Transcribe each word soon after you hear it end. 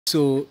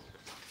So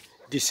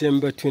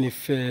December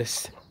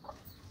 21st,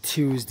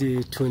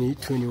 Tuesday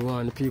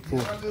 2021, people.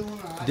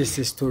 This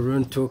is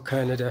Toronto,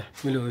 Canada,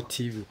 Milo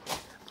TV.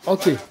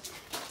 Okay,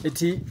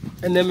 eti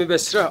enemy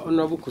bestra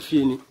Honorable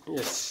Kofi.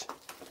 Yes,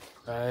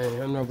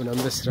 I Honorable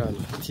Bestra.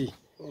 Eti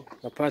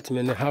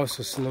apartment, the house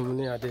was no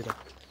money I did.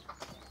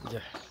 Yeah,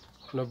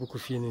 Honorable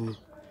Kofi.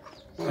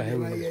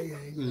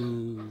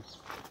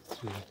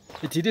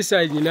 Eti this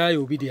side you know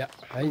you be there.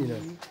 I know.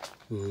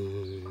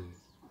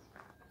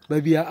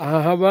 Baby,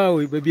 I have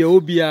a baby,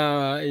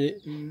 Obia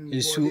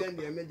is so.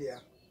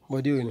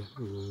 What do you know?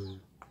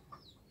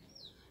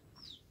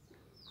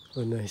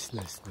 Oh, nice.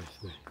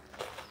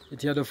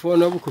 It's the other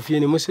phone of Kofi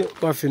and Musse,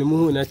 Buffin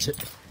Moon, and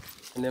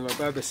then my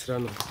barber's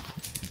run.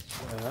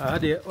 I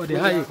had the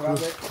high.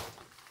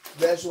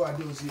 That's what I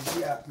do. See,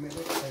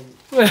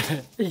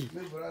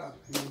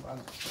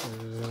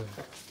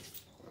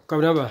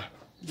 come over.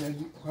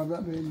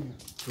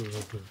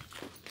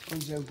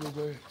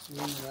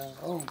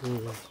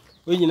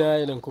 We in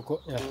and cocoa.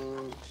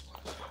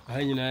 I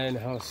in the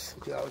house.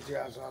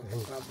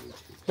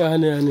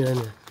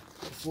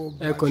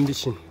 Air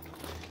condition.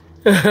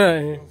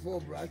 I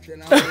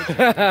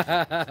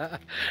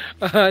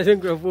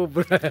think we're full.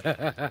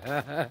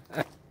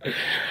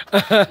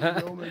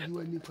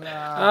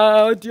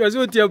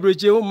 What you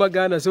bridge, oh, my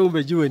God, so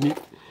be doing it.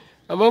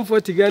 I'm on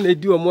 40 gun, they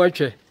do a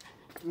watch. Any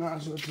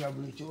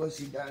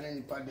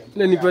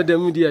put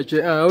them, dear.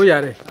 Oh,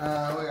 yeah.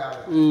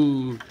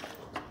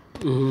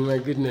 My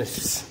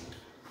goodness.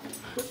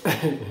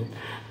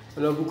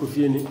 Honorable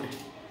Kofi,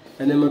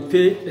 and I'm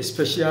pay a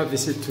special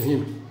visit to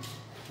him.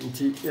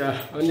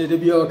 Yeah, only the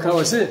beer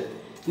can say,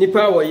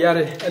 Nipa or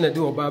Yare and a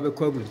do a barber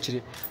quabble.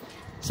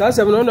 Sans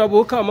I'm not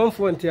about come on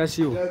for you.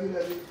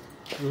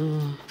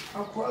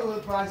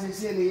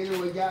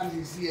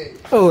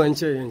 Oh, and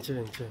change.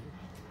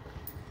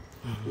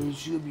 You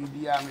should be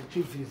the army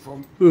chief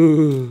from.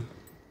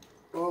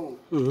 Oh,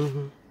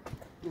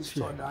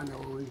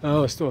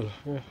 oh, stole.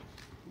 Yeah.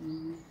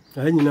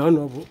 I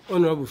know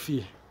honorable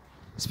fee.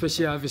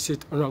 Special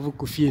visit Honorable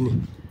Kofi.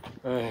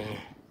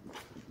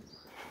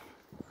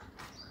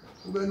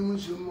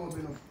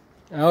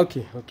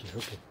 Okay.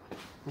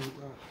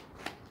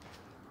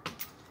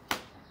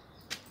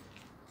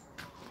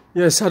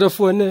 Yes, other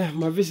for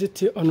my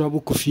visit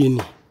Honorable Kofi.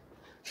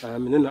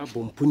 I'm in a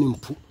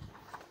bompunimpu.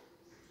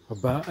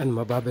 Aba and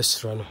my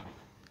barber's runner.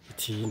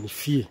 It's in the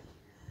fee.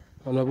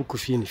 Honorable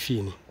Kofi in the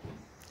fee.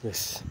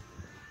 Yes.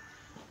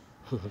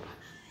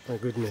 My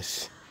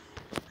goodness.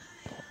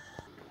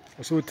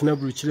 So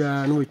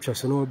Aburokyire no etwa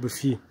no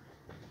obefi.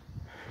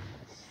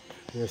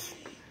 Yes.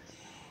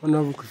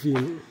 Honorable Kofi.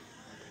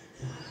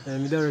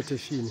 Me director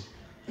fee.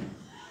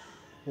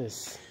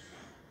 Yes.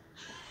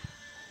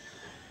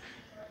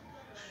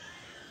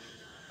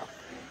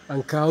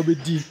 And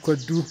Kaobedi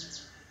could do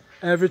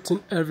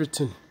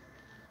everything.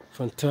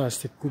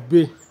 Fantastic. Could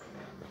be.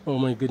 Oh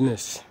my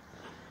goodness.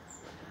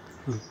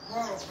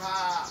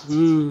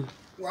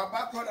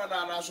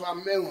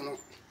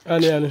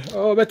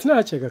 Oh, but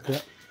now check a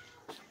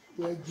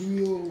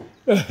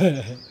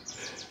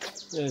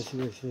yes.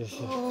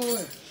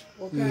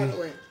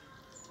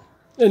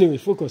 Anyway,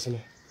 focus on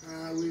it.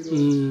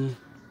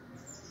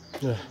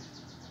 Yeah.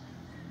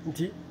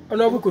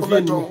 Honorable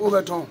Kofi.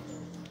 Overton.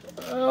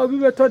 I'll be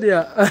better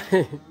there.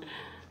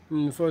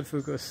 Ford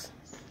Focus.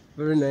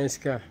 Very nice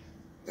car.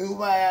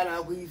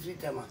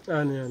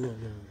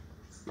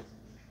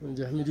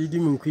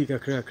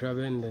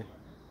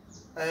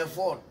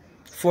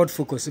 Ford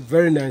Focus,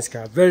 very nice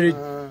car, very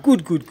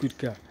good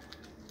car.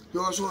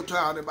 You also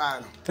try the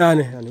bar.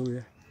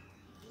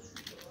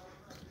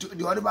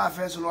 The other bar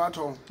first or at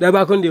all. The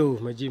back on the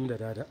my gym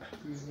that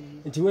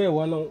it's where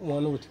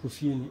one with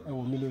Kofi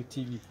or Milo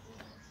TV.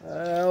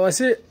 I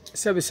say,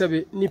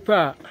 Sabi,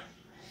 Nipa,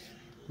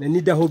 the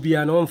Nida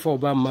Hobia and on for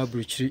Bama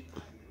Bridge.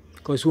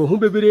 Because who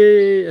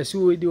baby, as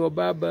you do a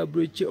barber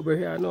bridge over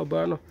here, no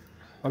barno.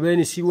 I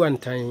only see one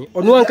time.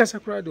 On one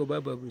Casacra do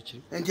Baba Bridge.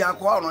 And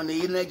Jaquan on the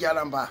inner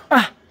Jalamba.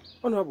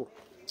 Honorable.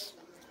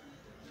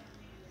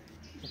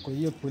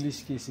 Your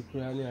police case,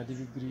 Kurani, I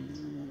degree.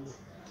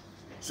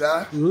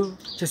 Sir?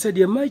 Just said,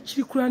 your might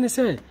Kurani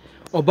say,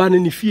 or ban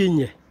any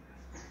fear.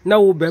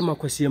 Now, Bema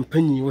Quasi and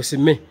Penny was a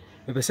me.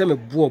 If I say a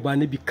boy,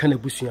 Banny be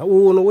cannabusia.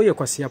 Oh, no way, a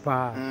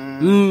Quasiapa.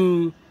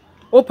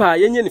 Opa,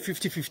 yen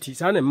 50-50,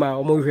 son and ma,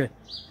 or more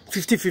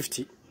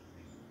 50-50.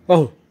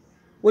 Oh,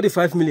 what the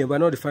 5 million, but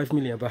not the 5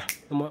 million, but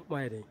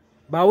my day.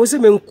 But I was a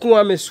man,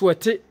 Kwame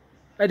sweaty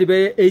at the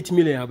bay 8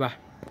 million, but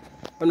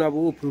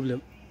no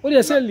problem. What do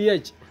you say,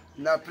 Liege?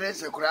 Now,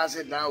 place a cross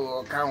it now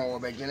or come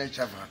over Jenny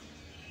Chaffer.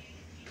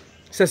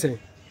 Say,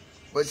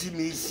 but see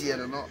me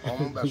here, no,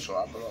 almost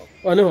so.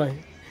 Oh, no, I.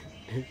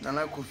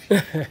 Nana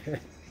Kofi.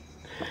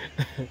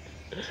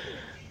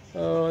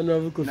 Oh,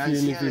 no,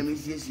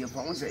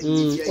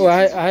 Kofi. Oh,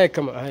 I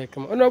come.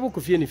 Oh, no,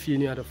 Kofi any fee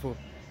near the phone.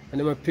 And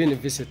then my paying a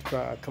visit.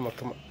 Come.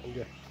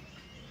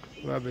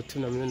 Rabbit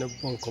tuna in a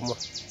boncomo.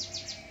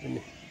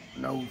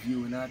 Now,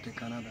 you not to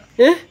Canada.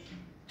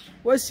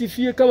 What's if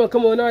you come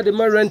on out the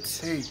my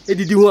rent? Hey,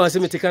 did you want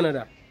to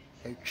Canada?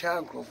 A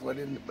chunk of what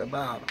in the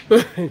bar.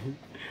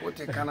 What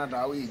a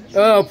Canada we.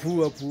 Ah,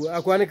 poor.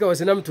 Aquanica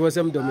was an am to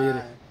some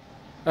domere.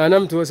 An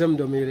am to some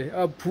domere.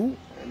 Ah, poo.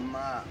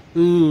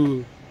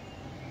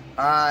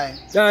 Aye,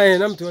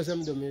 an am to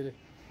some domere.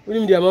 We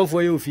need the amount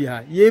for you,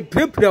 Fia. Ye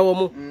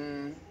paper,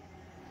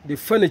 the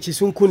furniture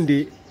soon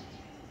kunde.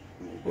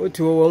 What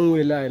to a 1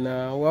 way line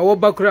now? Our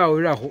background,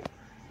 Raho.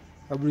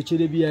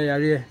 Aburokyire be a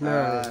area.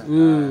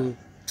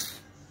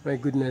 My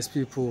goodness,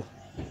 people.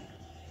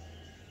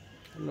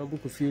 No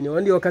book of you.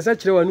 Only your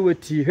Casacho and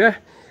what tea, eh?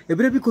 A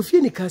baby Kofi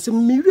ni kasa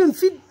million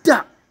feet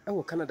da.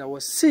 Our Canada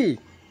was say.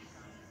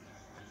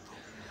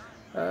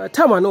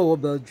 Time I know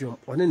Belgium,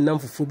 on a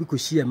number for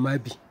because she and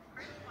maybe.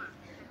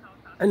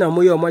 And I'm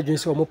more imagine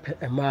so much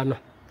a man.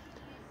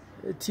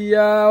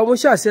 Tia,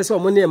 almost I say so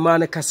many a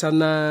man,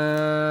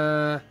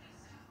 Cassana.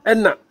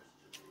 And now.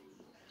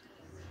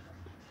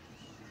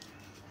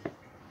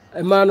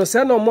 A man or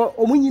son or more,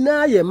 or when you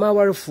know, ye, my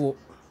worry for.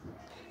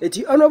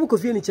 Eti honorable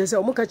Kofi ni chese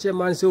o mo ka che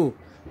man so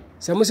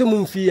samo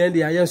mun fi and the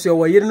ayan so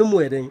wo yire no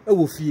mu eden e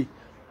wo fie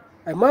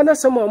e man na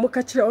samo o mo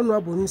ka kire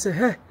honorable ni se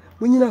he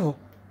munyina ho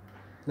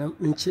na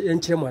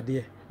enche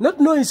made not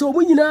knowing so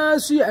munyina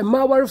so e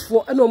ma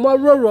warefo e no mo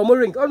roro mo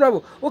ring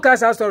honorable wo ka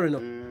sa story no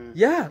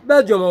yeah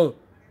Belgium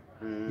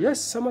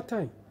yes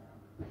summertime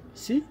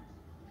see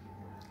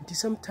it is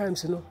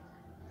sometimes no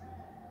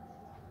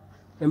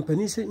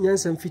empani se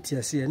nyansa mfiti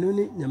ase no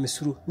ni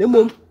nyamesuro na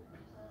mom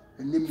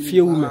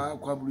few women.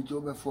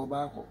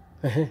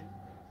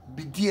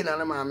 Bidie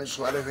na maame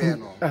so are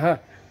no.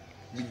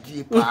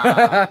 Bidie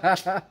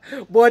pa.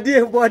 Body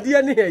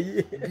na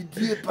yi.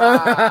 Bidie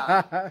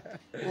pa.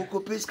 Oko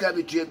pesca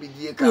bitua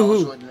bidie ka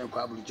so de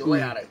kwa bulucho wo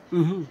yare.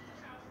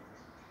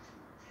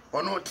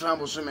 Ono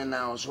trambo so me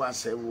na so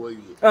asem wo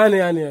yi.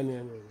 Ani.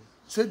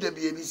 So de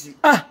bia bi si.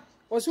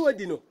 Oso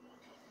wadi no.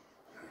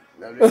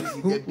 Na re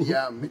si de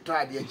bia me to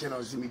ade che na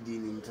o si me di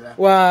ni ntra.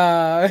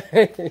 Wow.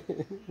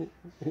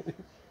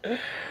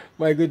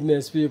 My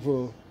goodness,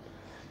 people.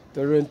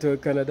 Toronto,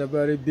 Canada,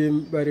 very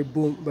bim, very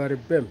boom, very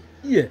bam.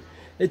 Yeah,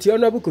 it's your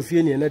noble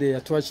Kofi ni na de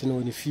atwachi no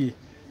ni fie.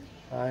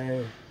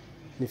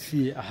 Ni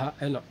fie aha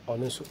ena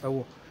ono so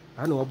ewo.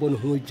 Ana obo no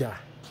ho gya.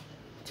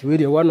 Ti we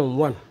dey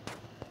one-on-one.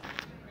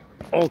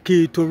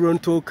 Okay,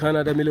 Toronto,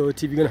 Canada, Milo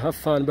TV gonna have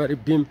fun, very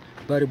bim,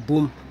 very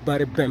boom,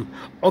 very bam.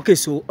 Okay,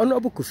 so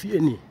honorable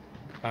Kofi ni.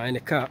 Ne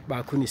ka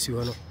ba ko ni si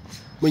ho no.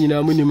 Mo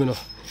nyina mo nim no.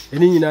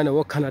 Eni nyina na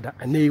wo Canada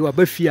ane wa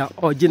ba fie a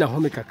ogina ho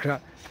me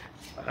kakra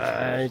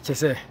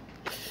chese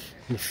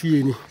ni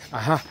fie ni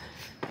aha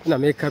na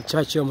make up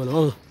church mo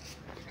no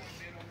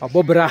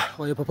abobra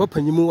oye papa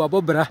panyimu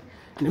abobra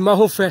ni ma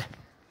ho fe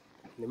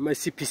ni ma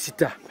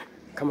sipisita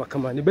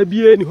kama ni ba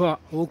bie ni ho a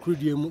wo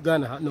krudie mu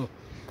Ghana ha no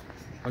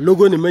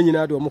logo ni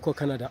manyina do mo ko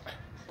Canada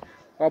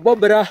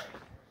abobra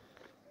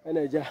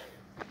ene ja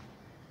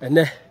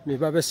ene me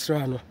ba be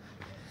sra no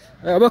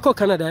abako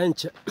Canada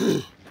enche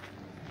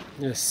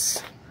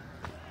yes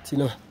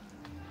no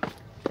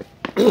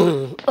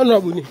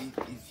honorable ni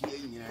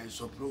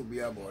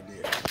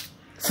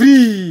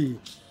free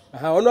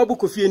honorable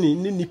Kofi ni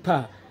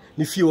nipa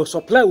ni fie wo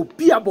supply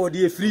obi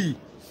abode free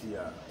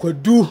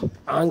kwadu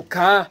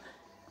anka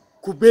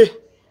kube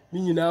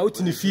ni nyina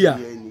oti ni fie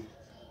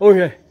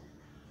ohwe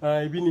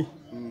ibi ni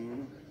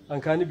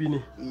anka ni bi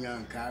ni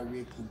anka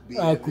we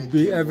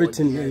kube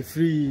everything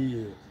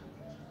free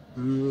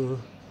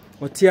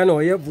Otiano,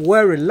 you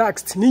well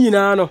relaxed.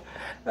 Nina no.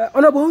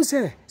 Honorable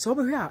say, so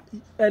over here.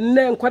 And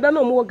then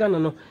Quadano more Ghana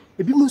no.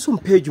 A bit some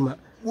pagema.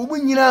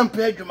 Woman yina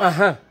pagema.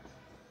 Aha.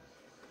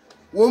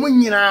 Woman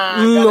yina.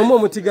 No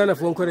more Tigana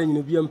for calling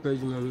you be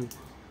pagema.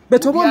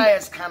 But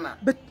scammer.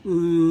 But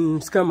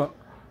scammer.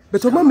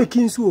 But Oma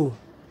making so.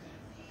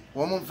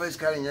 Woman first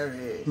carrying your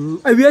hair.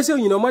 I will say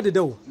you know mother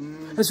do.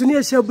 As soon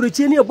as you bring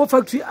any above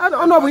factory, I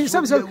don't know.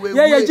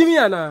 Yeah, Jimmy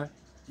Anna.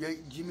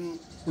 Jimmy.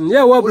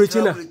 Yeah, what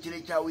Britina?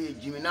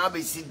 Jimmy now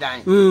be sit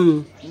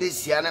down.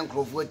 This year and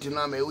Crawford to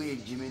know me,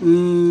 Jimmy.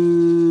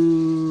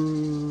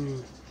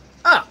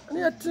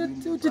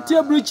 To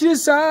tell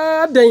Bridges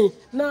are day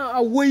now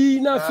away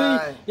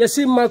nothing. You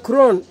see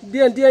Macron,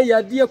 dear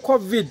dear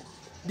COVID,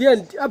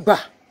 dear Abba.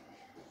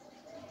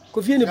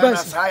 Kofi ni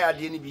bus. I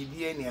didn't be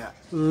here.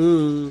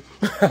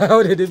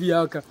 How did it be?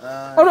 Oh,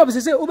 no, but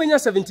say, Ubenya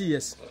 70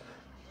 years.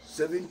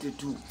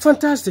 72.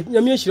 Fantastic.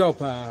 Yami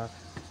Shropa.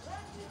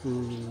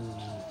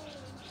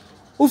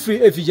 Ufri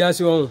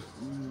efijasi on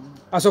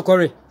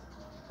asokore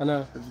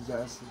ana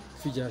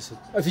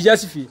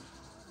efijasi fi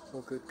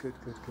okay good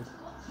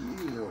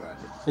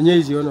enye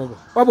izi ono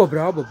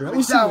wabobra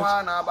usi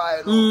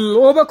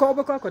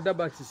obeka akoda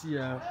back sisi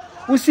ya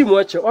usi mu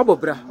ache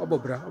wabobra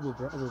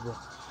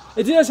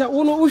etia se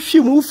wono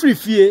uhwi mu ufri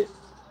fie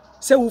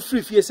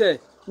se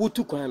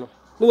wutu kwan no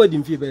no wadi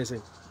mfie be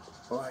se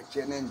oh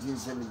ache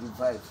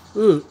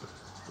 1975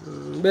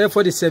 be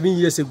 47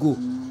 years ago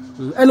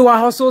and wa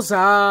hustle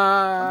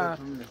sa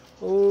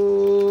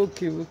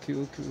okay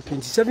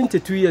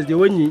 72 years de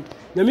wanyi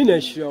nyame na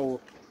hira wo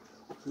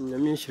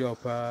nyame hira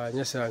pa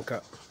nya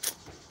sanka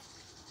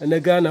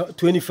and Ghana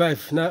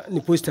 25 na ni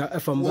poster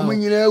FM.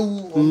 Woman yina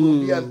wu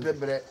obi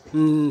ampebre.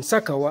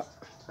 Sakawa.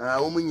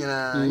 Woman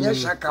yina nya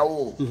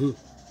shakawo.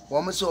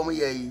 Woman so omo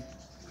ye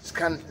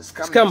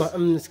scammer.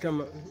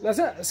 Na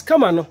say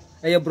scammer no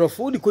e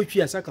brofo di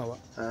kotwi Sakawa.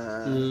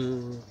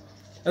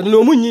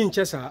 No munyi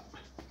nche sa.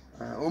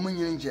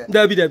 Omunyi nche.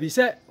 Dabi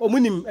say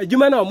omunim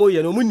adwuma na omo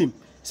ye no omunim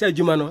say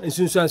adwuma no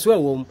nsunsuanso a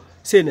wo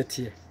say na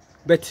tie.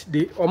 But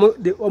they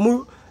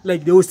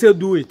like they will still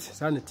do it.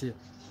 Sanity.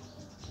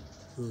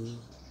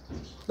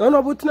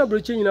 No, but na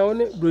broche nyina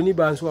woni broni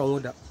ba nso anwo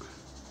da.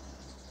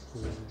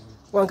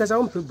 Wan kasa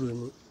won pe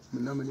broni.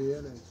 Na me dey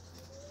yele.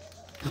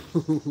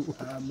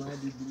 Ma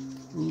di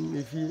bi.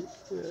 If you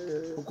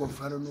ko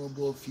faro no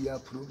bo fia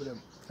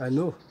problem. I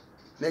know.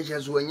 Na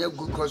just when you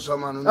good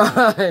customer no.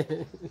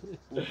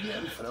 Obi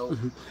am frawo.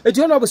 E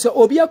do no bo se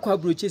obi akwa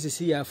broche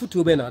sisi ya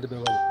futu be na ade be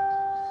won.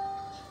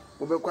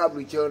 Obi kwa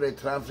broche o re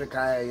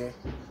Africa ye.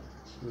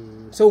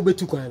 So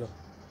obetu kwan no.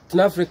 In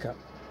Africa.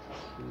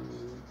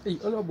 Hey,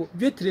 honorable,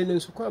 Vietri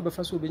and so called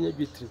Bafaso Benya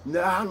Vietri.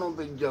 No, no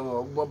big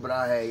job, Bob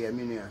Brahe,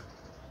 Minia.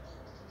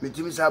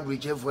 Mitimis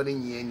Aburokyire for the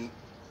Yenny.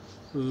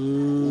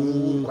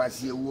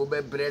 Quasi a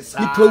wobe breast.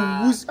 People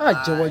who's a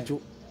Jawajo.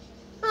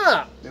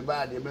 The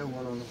bad, the man.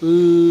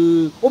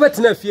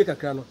 Obetina Fieka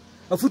Cano.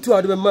 A foot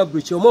out of a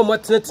Mabuch, or more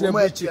Martinet and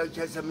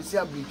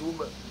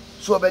Mabuch.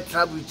 So about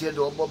Aburokyire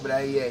or Bob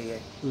Brahe.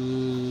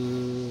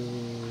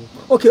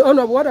 Okay,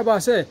 honorable, what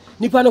about say?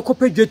 Nipano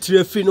copy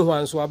Vietri free no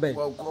one so I bet.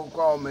 Well,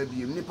 call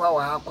maybe Nipa or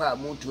Haqua,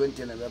 more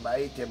 20 and about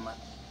 8 months.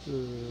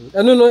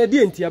 I don't know, I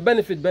didn't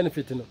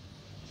benefit no.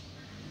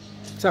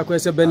 So I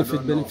say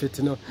benefit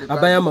no.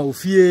 Abayama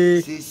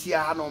ufie. See,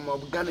 I know more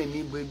Ghana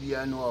ni baby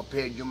I know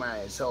pay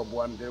Juma sell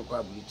one very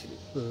quably.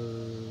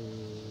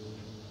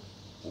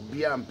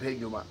 Be am pay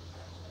Juma.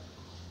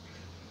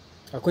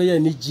 Akoya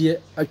ni je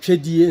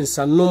atwedie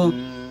nsanom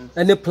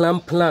ene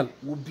plan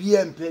will be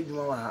am pay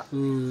Juma.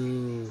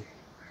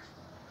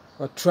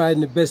 I tried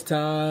the best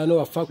no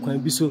afa kwan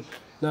bi so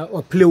na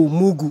o play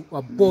mugu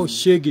a ball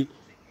shege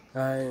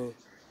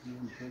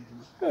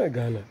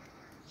Ghana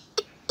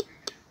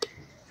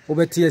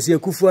obeti ese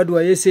kufu adu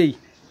ayesei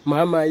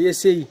mama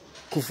ayesei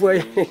kufu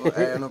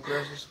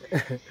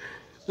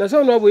na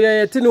so no bo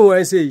ye tinu wa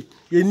ayesei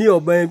yeni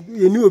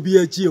obi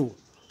achi o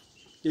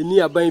yeni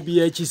aban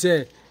bi achi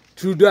se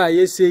trudo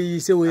ayesei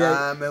se wo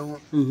ya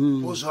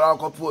o so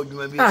akopo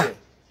odwuma bi se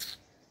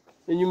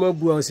enyuma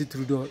bu a se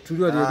trudo de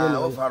de na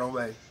o faro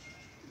bai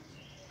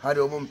how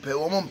do woman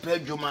pay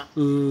Juma?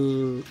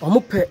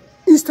 Pay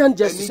instant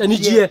justice and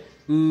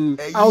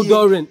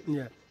outdooring,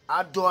 yeah.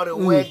 Outdoor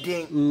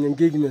wedding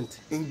engagement.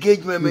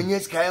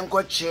 Menyes ka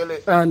enko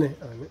chile.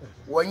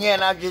 Wonye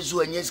na Jesu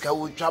wenyes ka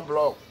wo twa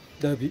block.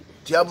 Dabi.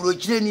 Ti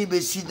Aburokyire ni be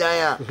si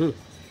dan a.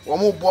 Wo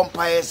mo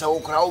bompa yesa wo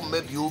kra wo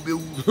mabi wo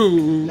bewu.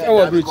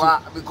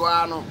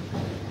 Because no.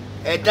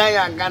 E dan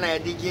ya Ghana e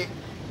dije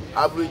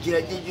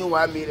Aburokyire dije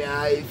 $1 million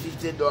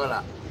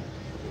 $50.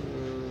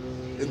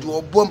 And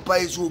you bompa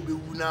is will be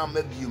now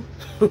maybe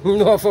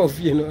no for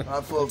fear no.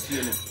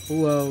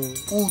 Wow.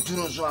 Who to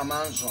know so a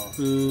man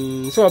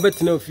so I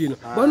bet no fear.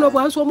 But no,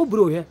 but so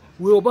bro here.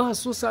 We over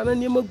so sana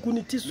near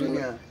Magunity so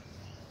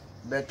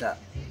better.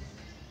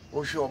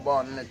 Oh, sure,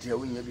 about net here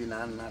when you be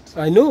not.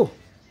 I know.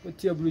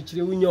 What you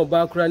Aburokyire when your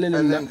background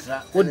and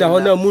what the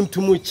honor moon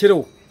to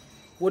muchero.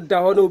 What the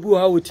honor bu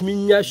how it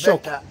mean ya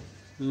shock.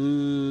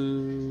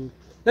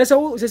 That's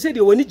how they say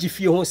they want to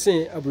feel on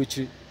saying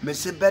Aburokyire. Me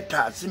say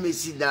better, see me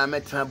see that me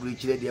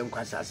Aburokyire dey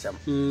nkwasa asem.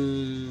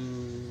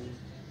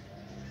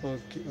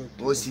 Okay.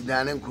 O si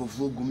dan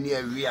nkrofo gum ni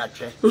awi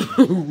atwe.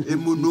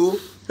 Emuno.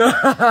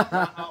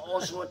 O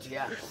so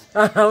tia.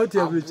 What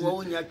you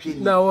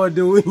Aburokyire? Na wo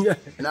de wonya.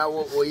 Na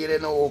wo oyire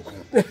na wo ku.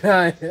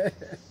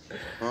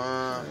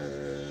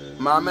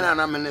 Mama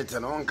na minute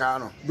no nka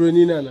no.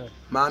 Broni na.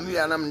 Mama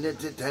ya na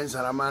minute 10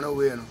 sarama no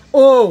we no.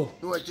 Oh.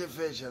 No che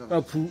fish no.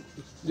 Apu.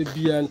 The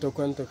bia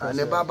ntokwa.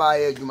 Ne baba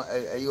ya adwuma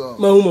ayo.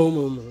 Ma.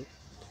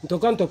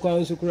 Ntokwa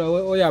nsukura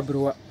o ya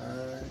brewa.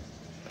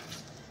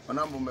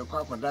 Ona bo me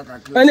kwa kwada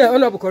kakra. Ani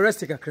ona bo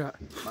correct kakra.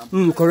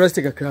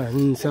 Kakra.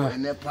 Sa.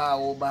 Ne pa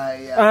wo ba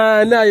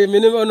ya. Na ye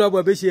me ona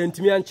bo be hie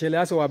ntimi anchele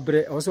asa wa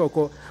bre. O so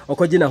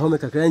okoji na home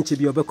kakra nche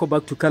bi obekọ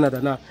back to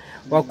Canada na.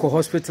 Wako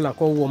hospital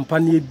akọ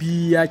mpane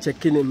bi ya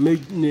check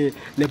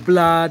ne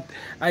blood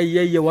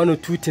ayeye 1 or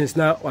 2 things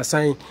na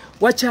wasan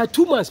wacha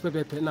 2 months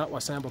pepe na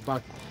wasan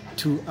back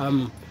to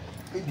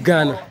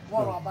Ghana.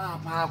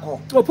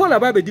 Paul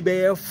Ababe di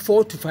be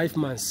 4 to 5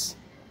 months.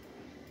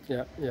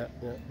 Yeah.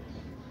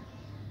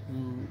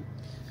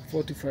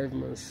 4 to 5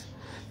 months.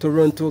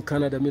 Toronto,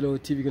 Canada, Milo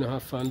TV gonna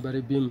have fun,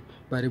 bari bim,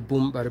 bari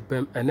boom, bari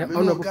bam. And then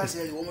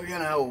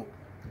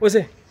what's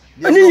it?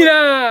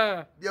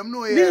 Nina!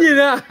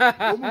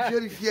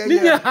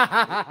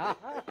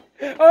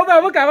 Oh,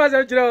 my book, I was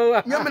a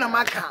joke.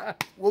 Yamaka,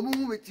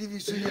 woman with TV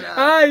soon.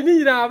 I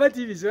need a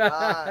TV.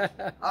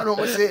 I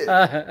don't say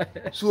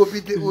so. Will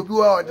be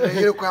out the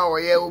hero car,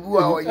 yeah,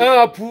 will be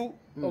out. Pooh,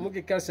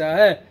 okay,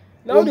 Cassa.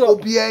 No, no,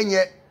 be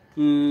yet.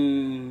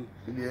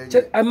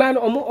 A man,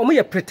 only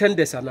a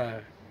pretender,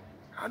 Sana.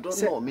 I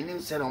don't know. Meaning,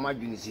 send on my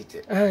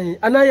university.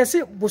 And I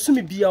say,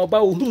 Bosumi be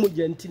about whom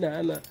Gentina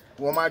Anna.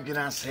 Woman, I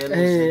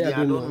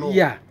don't know.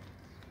 Yeah.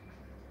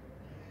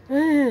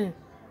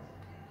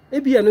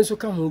 Maybe I know so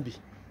come home.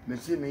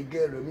 Monsieur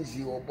Miguel, me see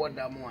your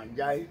border one,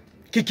 Jai.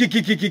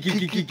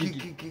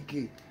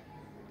 Kiki.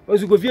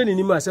 As you go via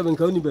any mass 7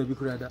 county baby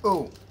crowd.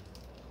 Oh.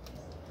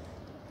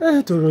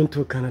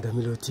 Toronto, Canada,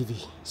 Milo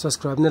TV.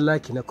 Subscribe,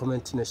 like, and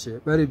comment, and share.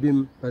 Very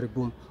boom.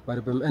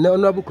 And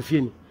honorable Kofi,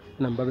 and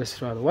I'm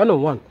Babes Run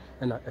 101,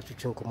 and I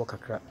fiction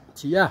Komokakra.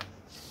 Tia.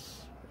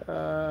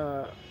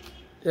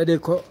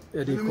 Yadeko.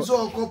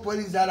 So,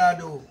 police that I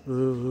do.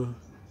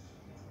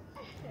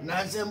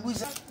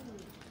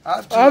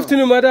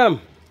 Afternoon, madam.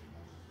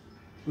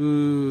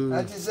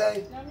 What you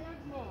say?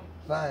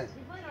 Fine.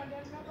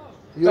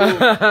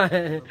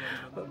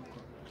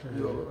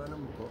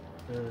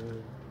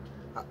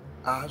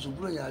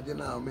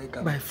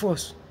 By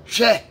force.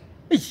 Share.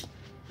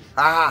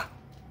 Ah.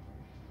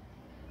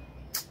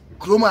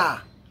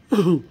 Kruma.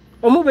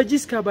 Omo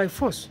bejiska by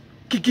force.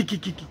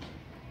 Kiki.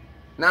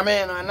 Na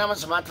me no na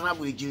masama na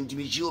buri ji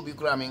ntimi ji obi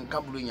kura me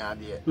nka buru nya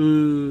de.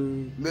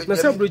 Na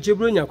sa buru je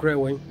buru nya kura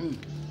won.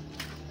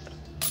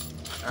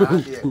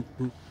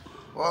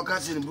 O ka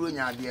sin buru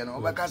nya de no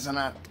o ba ka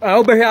sana.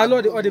 O be hia no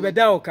o de be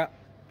down ka.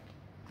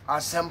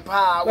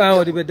 Asempa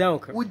o de be down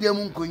ka. Wo dem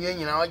nkonye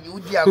nyina wo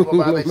di agro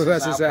ba be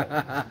sisa.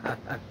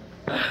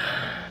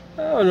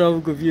 Oh no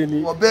go vie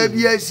ni. O ba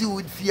bia si wo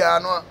fia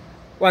no.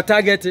 Wa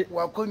target.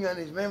 Wa konwa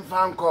ni men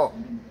fanko.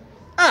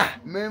 Ah,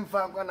 men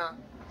fanko na.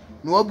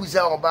 No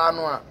obusa oba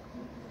no a.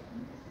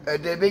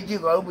 De beji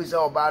ko obusa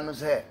oba no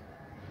se.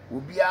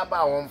 Obi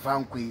aba won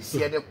fanko isi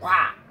de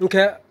kwa.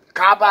 Okay.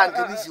 Ka ba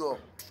nke bisi o.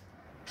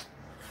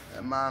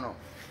 Emano.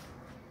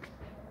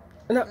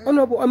 Na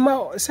honorable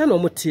ama say no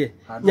motie.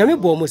 Nyame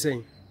bo mo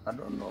say. I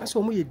don't know.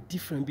 Aso mo ye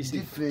different be say.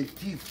 Different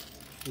thief.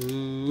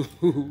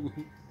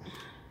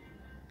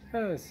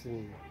 Yes.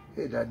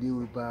 Hey daddy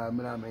we pa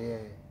mra me ye.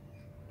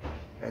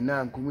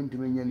 Na nkumu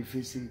ntime nya ni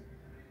fesi.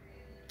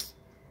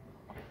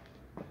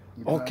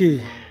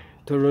 Okay.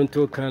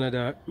 Toronto,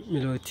 Canada,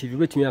 Milo TV.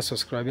 Wait me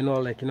subscribe and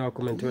all like in our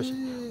comment.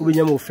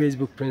 Ubinyam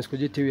Facebook Prince ko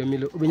JTV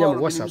Milo. Ubinyam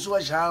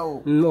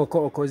WhatsApp. No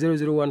call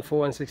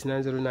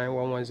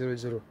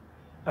 0014169091100.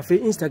 Afi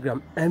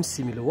Instagram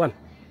MC Milo 1.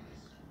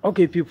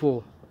 Okay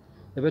people.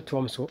 The better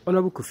one so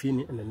honorable Kofi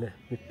ni and me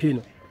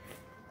pino.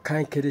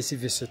 Kind courtesy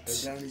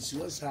visit.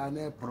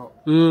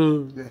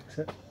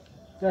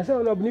 Ya say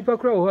honorable nipa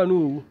kra ho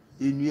anu.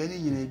 Enuane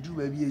nyina du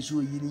ba bi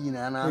eso yi ni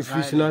nyina na asa.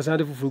 Fish na asa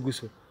de fufugu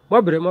so.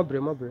 Mabre.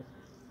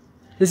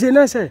 You see,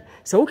 now say,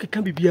 so okay,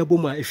 can be a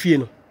boma if you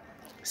know.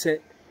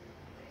 Say,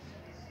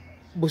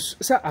 but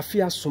sir, I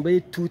fear somebody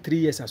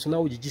 2-3 years as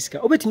now with Jiska.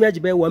 Over to me, I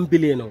buy 1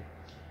 billion. A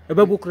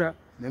babukra.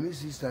 Let me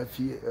see,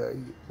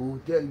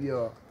 hotel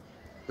your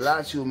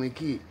last year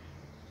make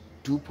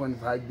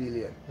 2.5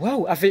 billion.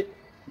 Wow, I feel.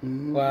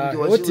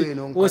 What's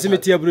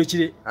the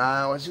Aburokyire?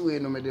 Was you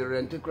no me the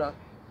rent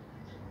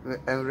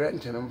and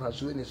rent and I'm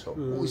so.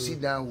 Who sit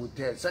down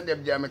hotel? Send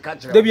them jam a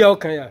catcher. They be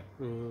okay.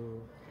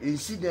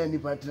 Incident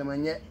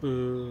department yet.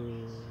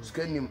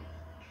 Scan him.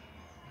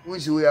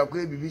 Which we are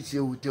going to be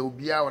hotel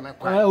be out on a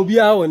will be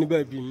out on the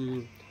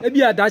baby.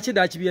 Maybe a Dutch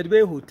that be at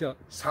the hotel.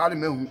 Sorry,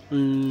 me.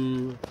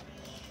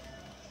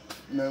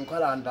 No,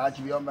 call on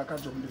Dutch be on back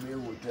of the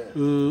hotel.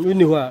 You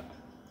know what?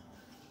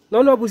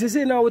 No, but you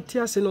say now with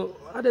tears, no,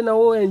 I don't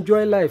know,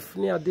 enjoy life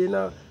near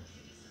dinner.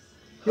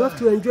 You have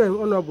to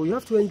enjoy, honorable. You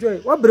have to enjoy.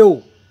 What,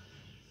 bro?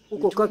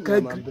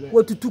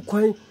 What to do,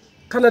 coin?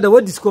 Canada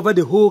will discover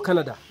the whole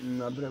Canada.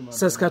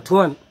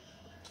 Saskatchewan,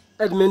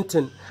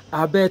 Edmonton,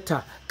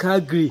 Alberta,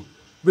 Calgary,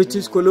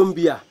 British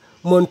Columbia,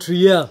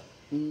 Montreal.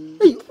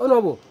 Hey,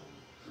 honorable.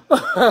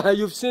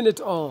 You've seen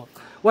it all.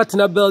 What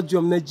in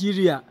Belgium,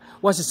 Nigeria,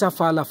 what is a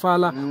fala,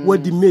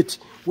 what the mate,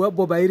 what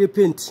Bobaire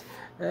paint,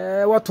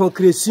 what on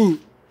Crescent.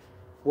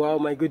 Wow,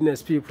 my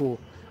goodness, people.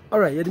 All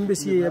right, you didn't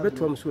see a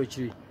better one switch.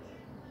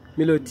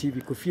 Milo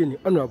TV, Kofi,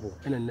 honorable,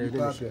 and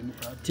then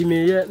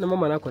Timmy, no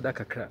mamma,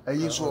 Kodaka.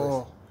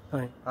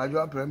 I do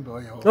a prem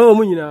boy. Oh,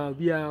 Munina,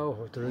 be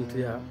out,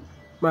 Toronto.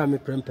 Mammy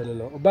Prempen,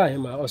 or buy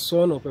him or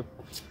son of a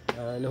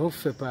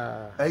hoof.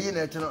 I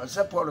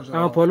support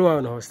Apollo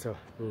and hostel.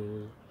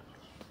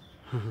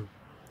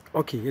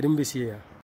 Okay, you didn't be here.